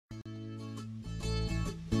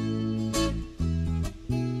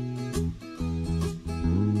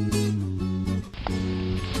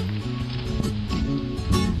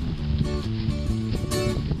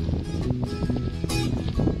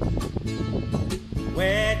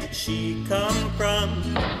did she come from?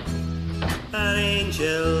 An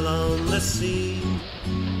angel on the sea.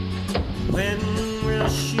 When will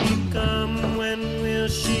she come? When will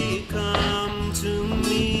she come to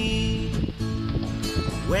me?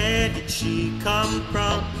 Where did she come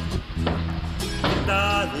from?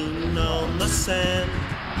 Darling on the sand.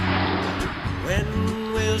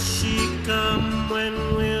 When will she come? When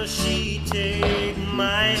will she take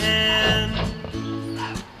my hand?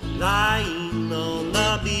 Lying on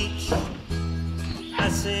the beach, I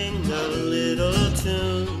sing a little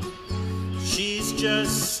tune. She's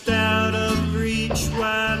just out of reach.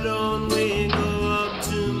 Why don't we go up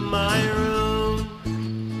to my room?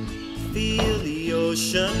 Feel the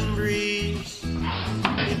ocean breeze,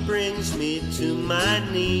 it brings me to my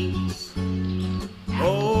knees.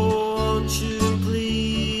 Oh, won't you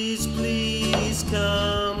please, please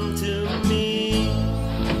come to me?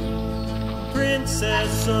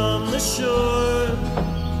 Princess on the shore,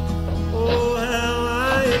 oh how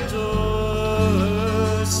I adore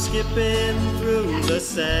her. Skipping through the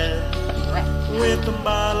sand with a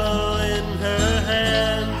bottle in her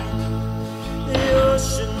hand. The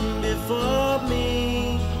ocean before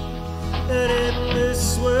me, an endless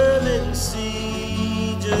swirling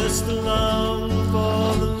sea, just along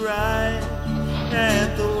for the ride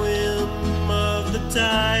at the whim of the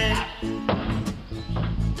tide.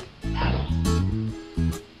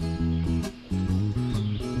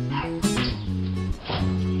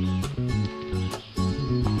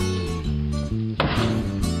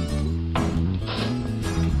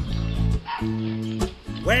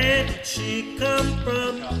 Where did she come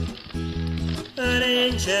from? An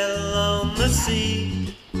angel on the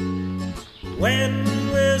sea. When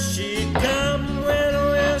will she come? When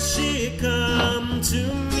will she come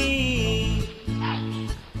to me?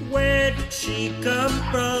 Where did she come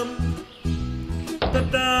from? The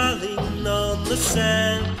darling on the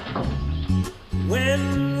sand.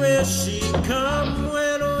 When will she come?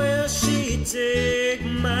 When will she take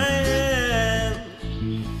my hand?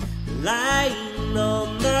 Lying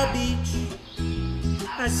on the beach,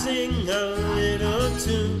 I sing a little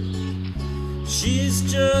tune. She's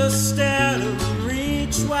just out of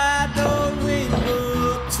reach. Why don't we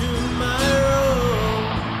go to my room?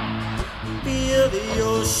 Feel the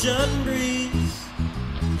ocean breeze,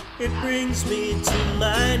 it brings me to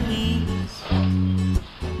my knees.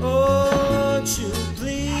 Oh, won't you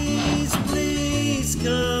please, please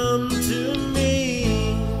come to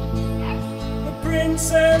me? A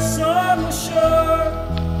princess on the shore,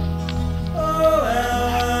 oh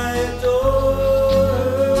how I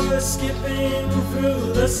adore her. Skipping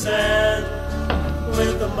through the sand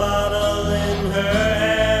with a bottle in her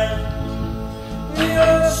hand. The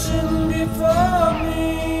ocean before me,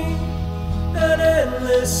 an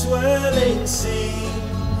endless swirling sea,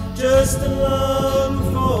 just along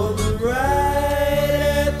for the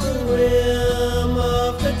ride at the whim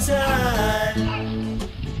of the tide.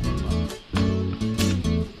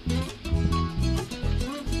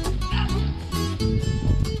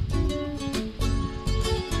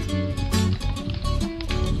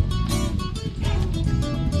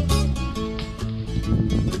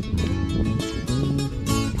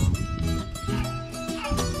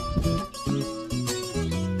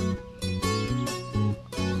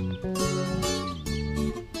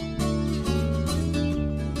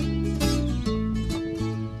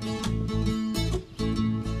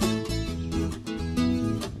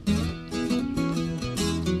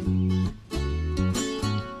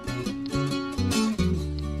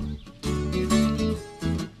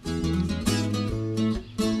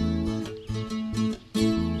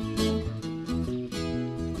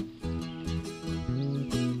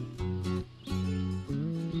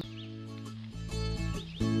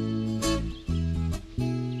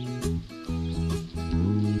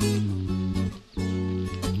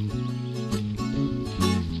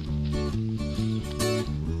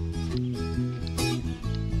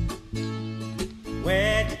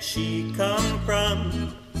 Where did she come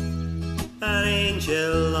from? An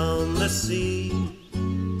angel on the sea.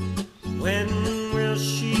 When will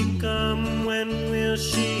she come? When will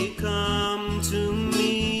she come to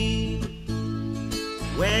me?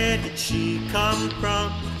 Where did she come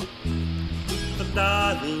from? The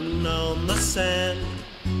darling on the sand.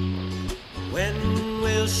 When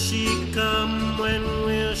will she come? When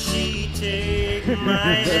will she take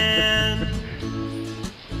my hand?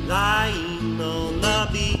 Lying on the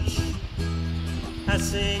beach, I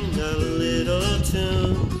sing a little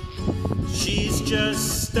tune. She's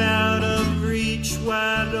just out of reach.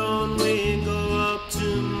 Why don't we go up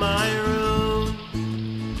to my room?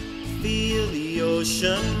 Feel the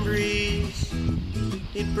ocean breeze,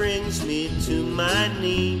 it brings me to my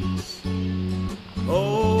knees.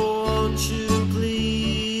 Oh, won't you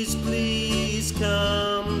please, please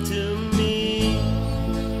come to me,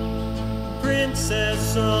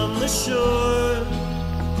 princess on the shore.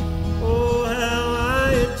 Oh, how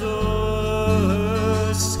I adore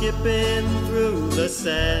her, skipping through the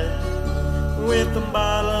sand with a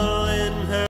bottle in